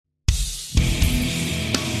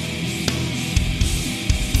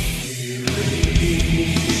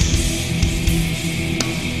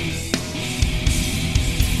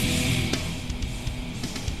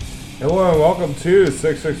welcome to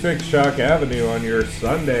 666 Shock Avenue on your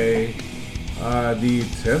Sunday, the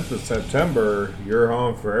 10th of September. Your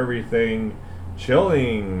home for everything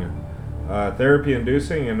chilling,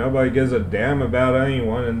 therapy-inducing, and nobody gives a damn about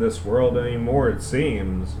anyone in this world anymore, it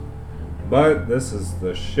seems. But this is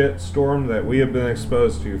the shit storm that we have been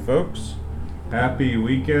exposed to, folks. Happy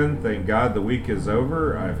weekend. Thank God the week is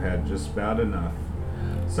over. I've had just about enough.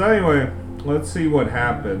 So anyway, let's see what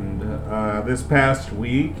happened this past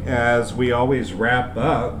week as we always wrap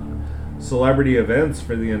up celebrity events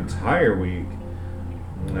for the entire week.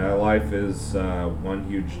 Life is one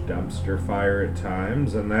huge dumpster fire at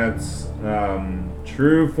times, and that's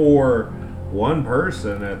true for one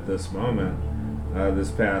person at this moment this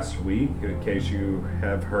past week, in case you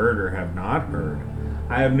have heard or have not heard.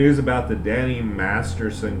 I have news about the Danny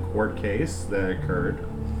Masterson court case that occurred.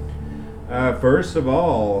 First of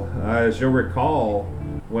all, as you'll recall,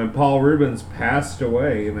 when Paul Reubens passed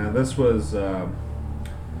away, now this was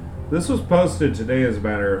posted today, as a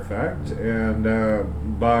matter of fact, and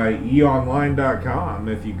by eonline.com.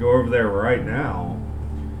 If you go over there right now,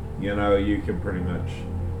 you can pretty much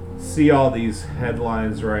see all these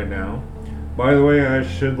headlines right now. By the way, I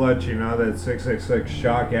should let you know that 666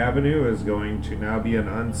 Shock Avenue is going to now be an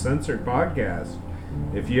uncensored podcast.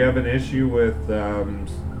 If you have an issue with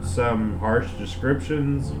some harsh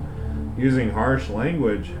descriptions, using harsh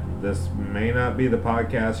language, this may not be the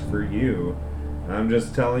podcast for you. I'm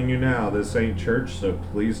just telling you now, this ain't church, so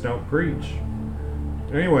please don't preach.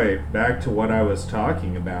 Anyway, back to what I was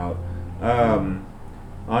talking about. On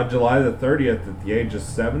July the 30th, at the age of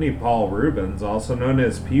 70, Paul Reubens, also known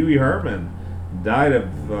as Pee Wee Herman, died of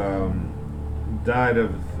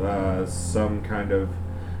some kind of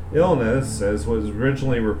illness, as was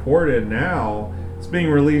originally reported. Now it's being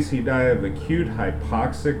released he died of acute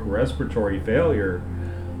hypoxic respiratory failure.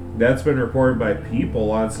 That's been reported by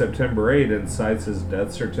People on September 8 and cites his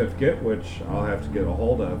death certificate, which I'll have to get a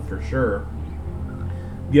hold of for sure.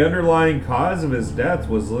 The underlying cause of his death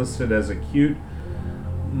was listed as acute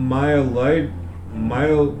I'm not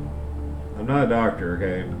a doctor,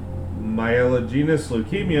 okay? Myelogenous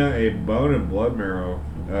leukemia, a bone and blood marrow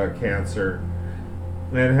cancer,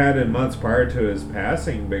 and had in months prior to his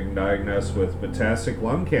passing been diagnosed with metastatic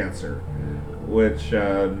lung cancer, which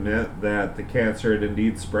meant that the cancer had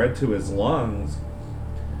indeed spread to his lungs,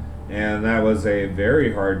 and that was a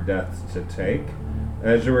very hard death to take.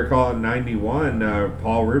 As you recall, in 91,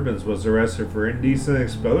 Paul Reubens was arrested for indecent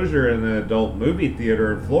exposure in an adult movie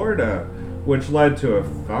theater in Florida, which led to a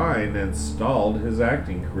fine and stalled his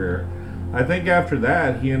acting career. I think after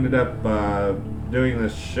that, he ended up doing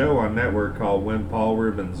this show on network called Win Paul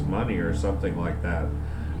Reubens Money or something like that.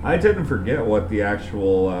 I didn't forget what the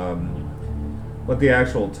actual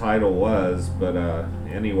title was, but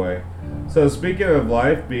anyway. So speaking of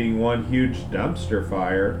life being one huge dumpster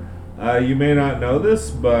fire, you may not know this,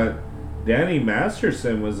 but Danny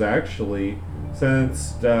Masterson was actually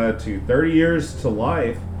sentenced to 30 years to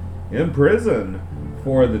life in prison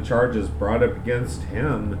for the charges brought up against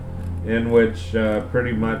him, in which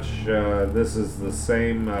pretty much this is the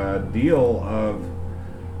same deal of,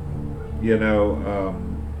 the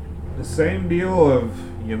same deal of,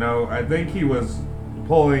 I think he was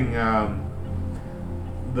pulling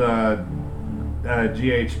the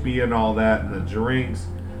GHB and all that in the drinks,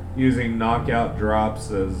 using knockout drops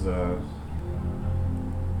as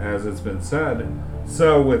it's been said.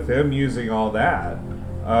 So with him using all that,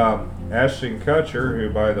 Ashton Kutcher, who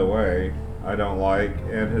by the way I don't like,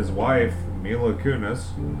 and his wife Mila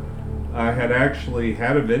Kunis had actually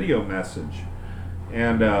had a video message,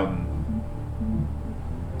 and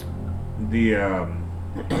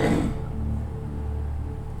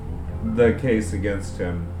the case against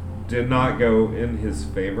him did not go in his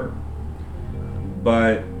favor,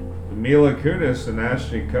 but Mila Kunis and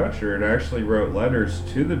Ashton Kutcher had actually wrote letters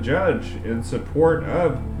to the judge in support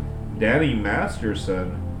of Danny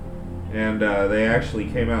Masterson, and they actually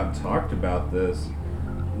came out and talked about this.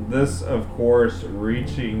 This, of course,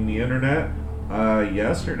 reaching the internet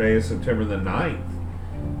yesterday, September the 9th,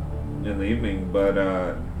 in the evening. But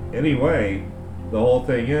anyway, the whole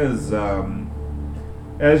thing is,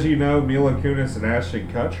 as you know, Mila Kunis and Ashton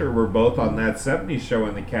Kutcher were both on That 70s Show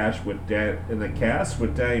in the cast with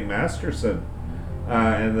Danny Masterson,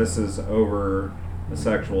 and this is over a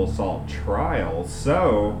sexual assault trial.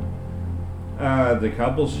 So the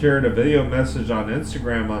couple shared a video message on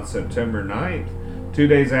Instagram on September 9th, 2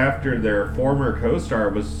 days after their former co-star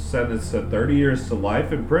was sentenced to 30 years to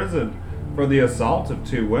life in prison for the assault of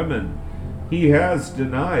two women. He has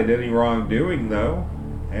denied any wrongdoing, though,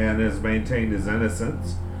 and has maintained his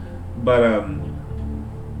innocence. But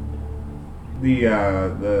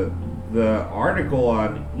the the article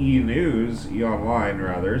on E! Online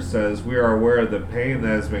rather, says we are aware of the pain that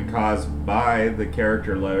has been caused by the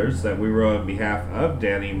character letters that we wrote on behalf of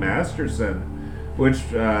Danny Masterson, which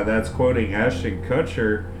that's quoting Ashton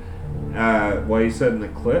Kutcher, what he said in the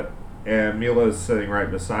clip, and Mila is sitting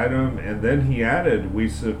right beside him, and then he added, "We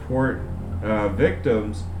support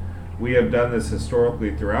victims. We have done this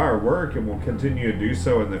historically throughout our work and will continue to do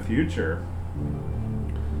so in the future."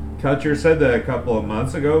 Kutcher said that a couple of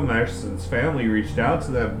months ago, Masterson's family reached out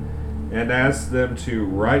to them and asked them to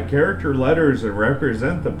write character letters and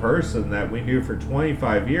represent the person that we knew for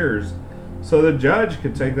 25 years so the judge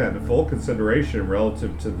could take that into full consideration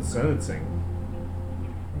relative to the sentencing.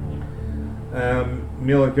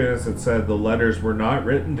 Mila Kunis had said the letters were not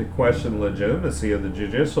written to question the legitimacy of the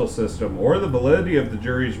judicial system or the validity of the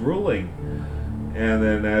jury's ruling. And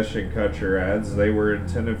then Ashton Kutcher adds they were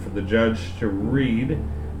intended for the judge to read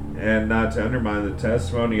and not to undermine the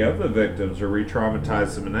testimony of the victims or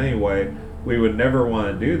re-traumatize them in any way. We would never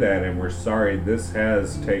want to do that, and we're sorry this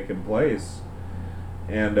has taken place.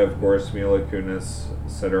 And of course, Mila Kunis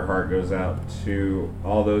said her heart goes out to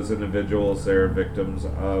all those individuals that are victims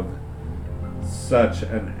of such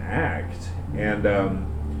an act. And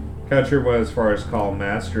Kutcher went as far as call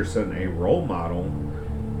Masterson a role model,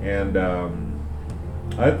 and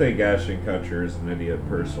I think Ashton Kutcher is an idiot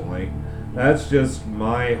personally. That's just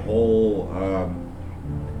my whole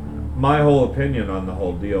opinion on the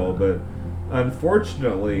whole deal. But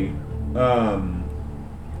unfortunately,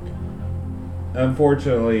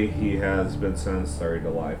 he has been sentenced to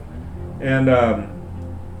life. And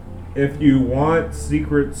if you want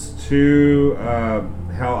secrets to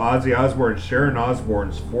how Ozzy Osbourne and Sharon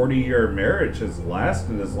Osbourne's 40-year marriage has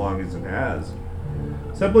lasted as long as it has,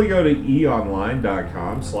 simply go to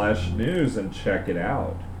eonline.com/news and check it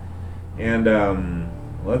out. And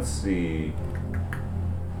let's see.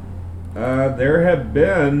 There have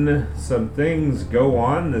been some things go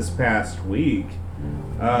on this past week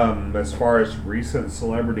as far as recent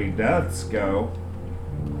celebrity deaths go.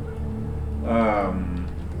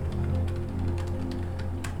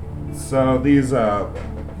 So these,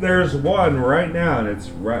 there's one right now, and it's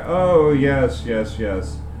right. Oh yes,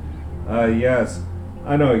 yes.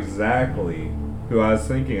 I know exactly who I was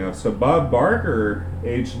thinking of. So Bob Barker,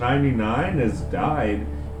 age 99, has died.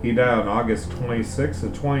 He died on August 26th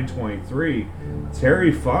of 2023.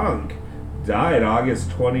 Terry Funk died August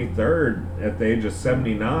 23rd at the age of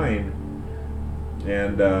 79.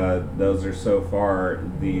 And those are so far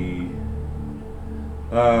the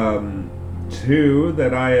two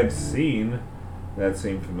that I have seen that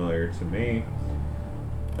seem familiar to me.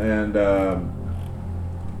 And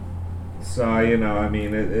so,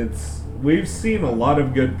 it's we've seen a lot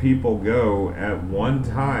of good people go at one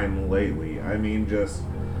time lately. I mean, just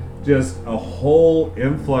a whole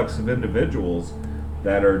influx of individuals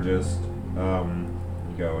that are just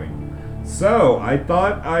going. So I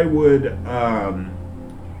thought I would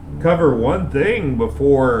cover one thing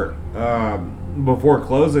before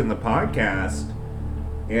closing the podcast,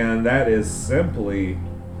 and that is simply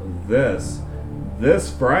this.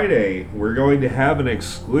 This Friday, we're going to have an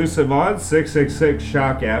exclusive on 666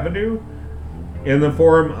 Shock Avenue in the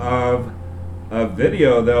form of a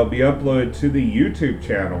video that will be uploaded to the YouTube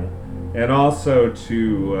channel and also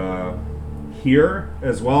to here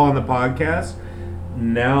as well on the podcast.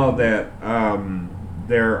 Now that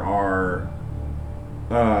there are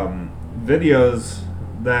videos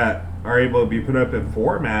that are able to be put up in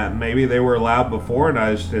format, maybe they were allowed before and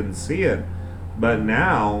I just didn't see it, but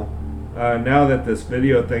now that this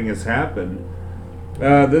video thing has happened,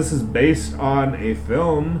 this is based on a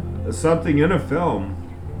film, something in a film,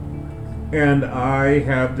 and I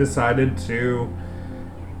have decided to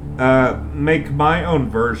make my own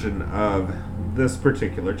version of this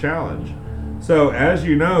particular challenge. So, as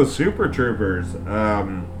you know, Super Troopers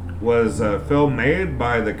was a film made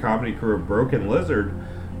by the comedy crew of Broken Lizard.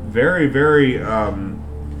 Very, very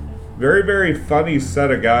funny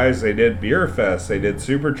set of guys. They did Beer Fest, they did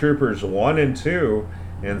Super Troopers 1 and 2,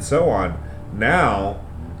 and so on. Now,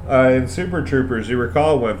 in Super Troopers, you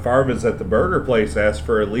recall when Farva's at the burger place asks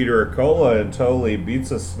for a liter of cola and totally beats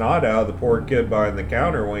the snot out of the poor kid behind the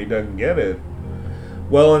counter when he doesn't get it.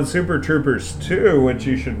 Well, in Super Troopers 2, which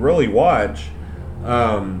you should really watch,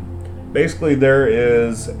 basically there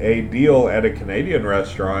is a deal at a Canadian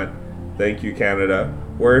restaurant, thank you Canada,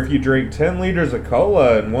 where if you drink 10 liters of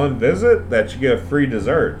cola in one visit, that you get a free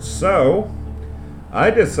dessert. So,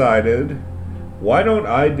 I decided, why don't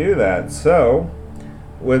I do that? So,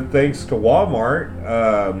 with thanks to Walmart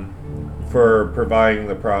for providing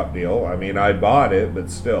the prop deal, I mean, I bought it,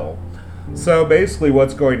 but still. So basically,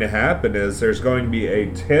 what's going to happen is there's going to be a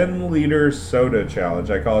 10-liter soda challenge.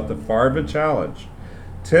 I call it the Farva Challenge.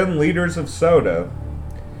 10 liters of soda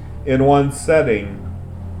in one setting,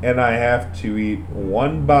 and I have to eat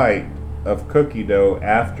one bite of cookie dough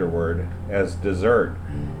afterward as dessert.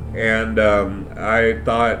 And I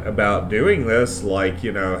thought about doing this like,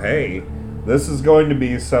 hey, this is going to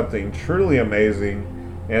be something truly amazing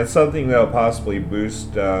and something that'll possibly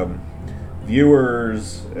boost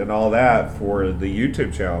viewers and all that for the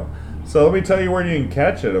YouTube channel. So let me tell you where you can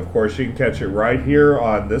catch it. Of course, you can catch it right here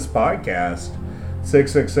on this podcast,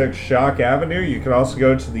 666 Shock Avenue. You can also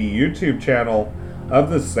go to the YouTube channel of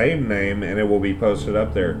the same name, and it will be posted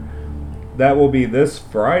up there. That will be this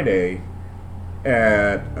Friday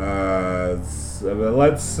at,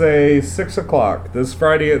 let's say, 6 o'clock. This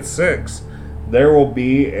Friday at 6, there will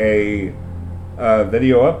be a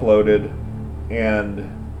video uploaded,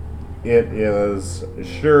 and it is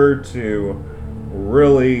sure to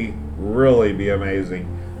really, really be amazing.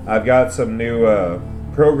 I've got some new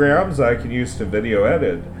programs I can use to video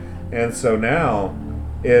edit, and so now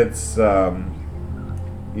it's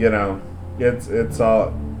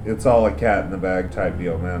it's all a cat in the bag type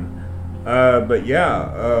deal, man. But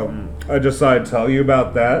yeah, I just thought I'd tell you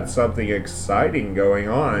about that. Something exciting going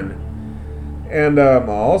on, and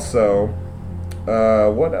also,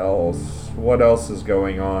 what else? What else is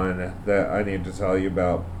going on that I need to tell you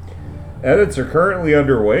about? Edits are currently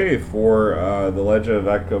underway for The Legend of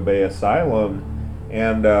Echo Bay Asylum,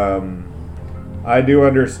 and I do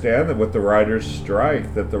understand that with the writers'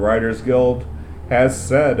 strike, that the Writers Guild has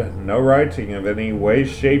said no writing of any way,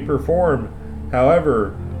 shape, or form.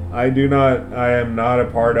 However, I am not a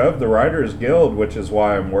part of the Writers Guild, which is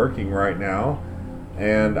why I'm working right now,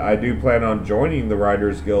 and I do plan on joining the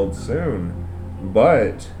Writers Guild soon,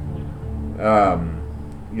 but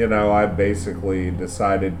I basically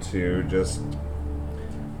decided to just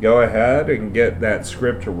go ahead and get that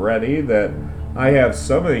script ready that I have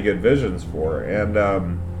so many good visions for. And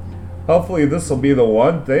hopefully this will be the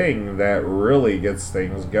one thing that really gets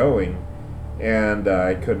things going. And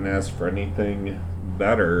I couldn't ask for anything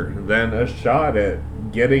better than a shot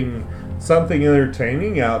at getting something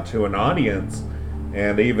entertaining out to an audience.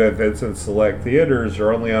 And even if it's in select theaters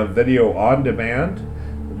or only on video on demand,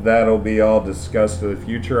 that'll be all discussed in the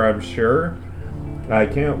future, I'm sure. I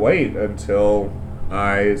can't wait until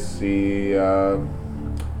I see,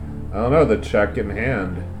 the check in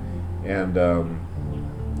hand. And,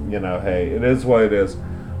 hey, it is what it is.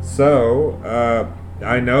 So,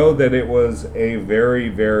 I know that it was a very,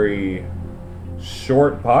 very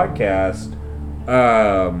short podcast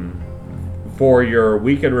for your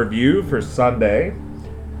weekend review for Sunday.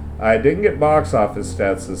 I didn't get box office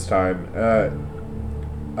stats this time.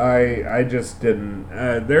 I just didn't.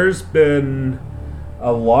 There's been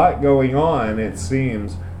a lot going on, it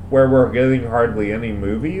seems, where we're getting hardly any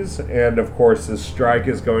movies, and of course this strike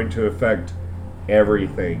is going to affect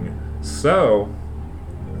everything. So,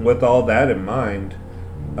 with all that in mind,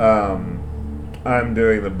 I'm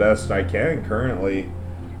doing the best I can currently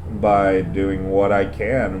by doing what I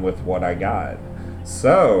can with what I got.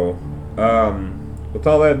 So, with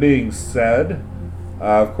all that being said,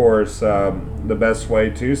 of course, the best way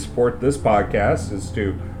to support this podcast is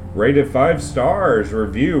to rate it 5 stars,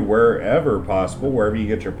 review wherever possible, wherever you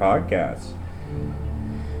get your podcasts.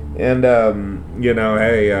 And,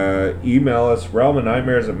 email us,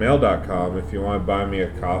 realmofnightmares@mail.com if you want to buy me a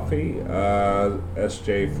coffee.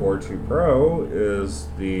 SJ42Pro is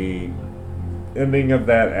the ending of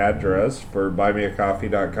that address for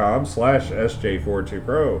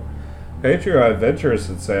buymeacoffee.com/SJ42Pro. Patreon Adventures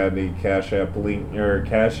at Sandy Cash App link or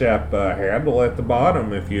Cash App handle at the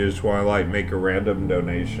bottom if you just want to make a random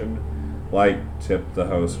donation, like tip the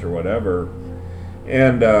host or whatever.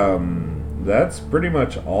 And that's pretty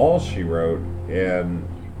much all she wrote. And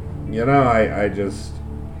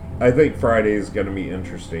I think Friday is going to be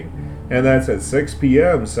interesting, and that's at 6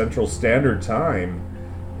 p.m. Central Standard Time.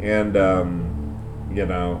 And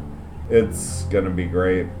it's going to be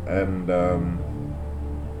great. And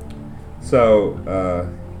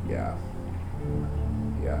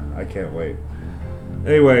I can't wait.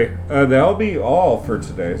 Anyway, that'll be all for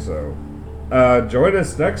today, so join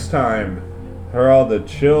us next time for all the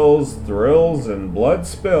chills, thrills, and blood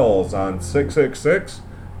spills on 666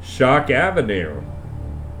 Shock Avenue.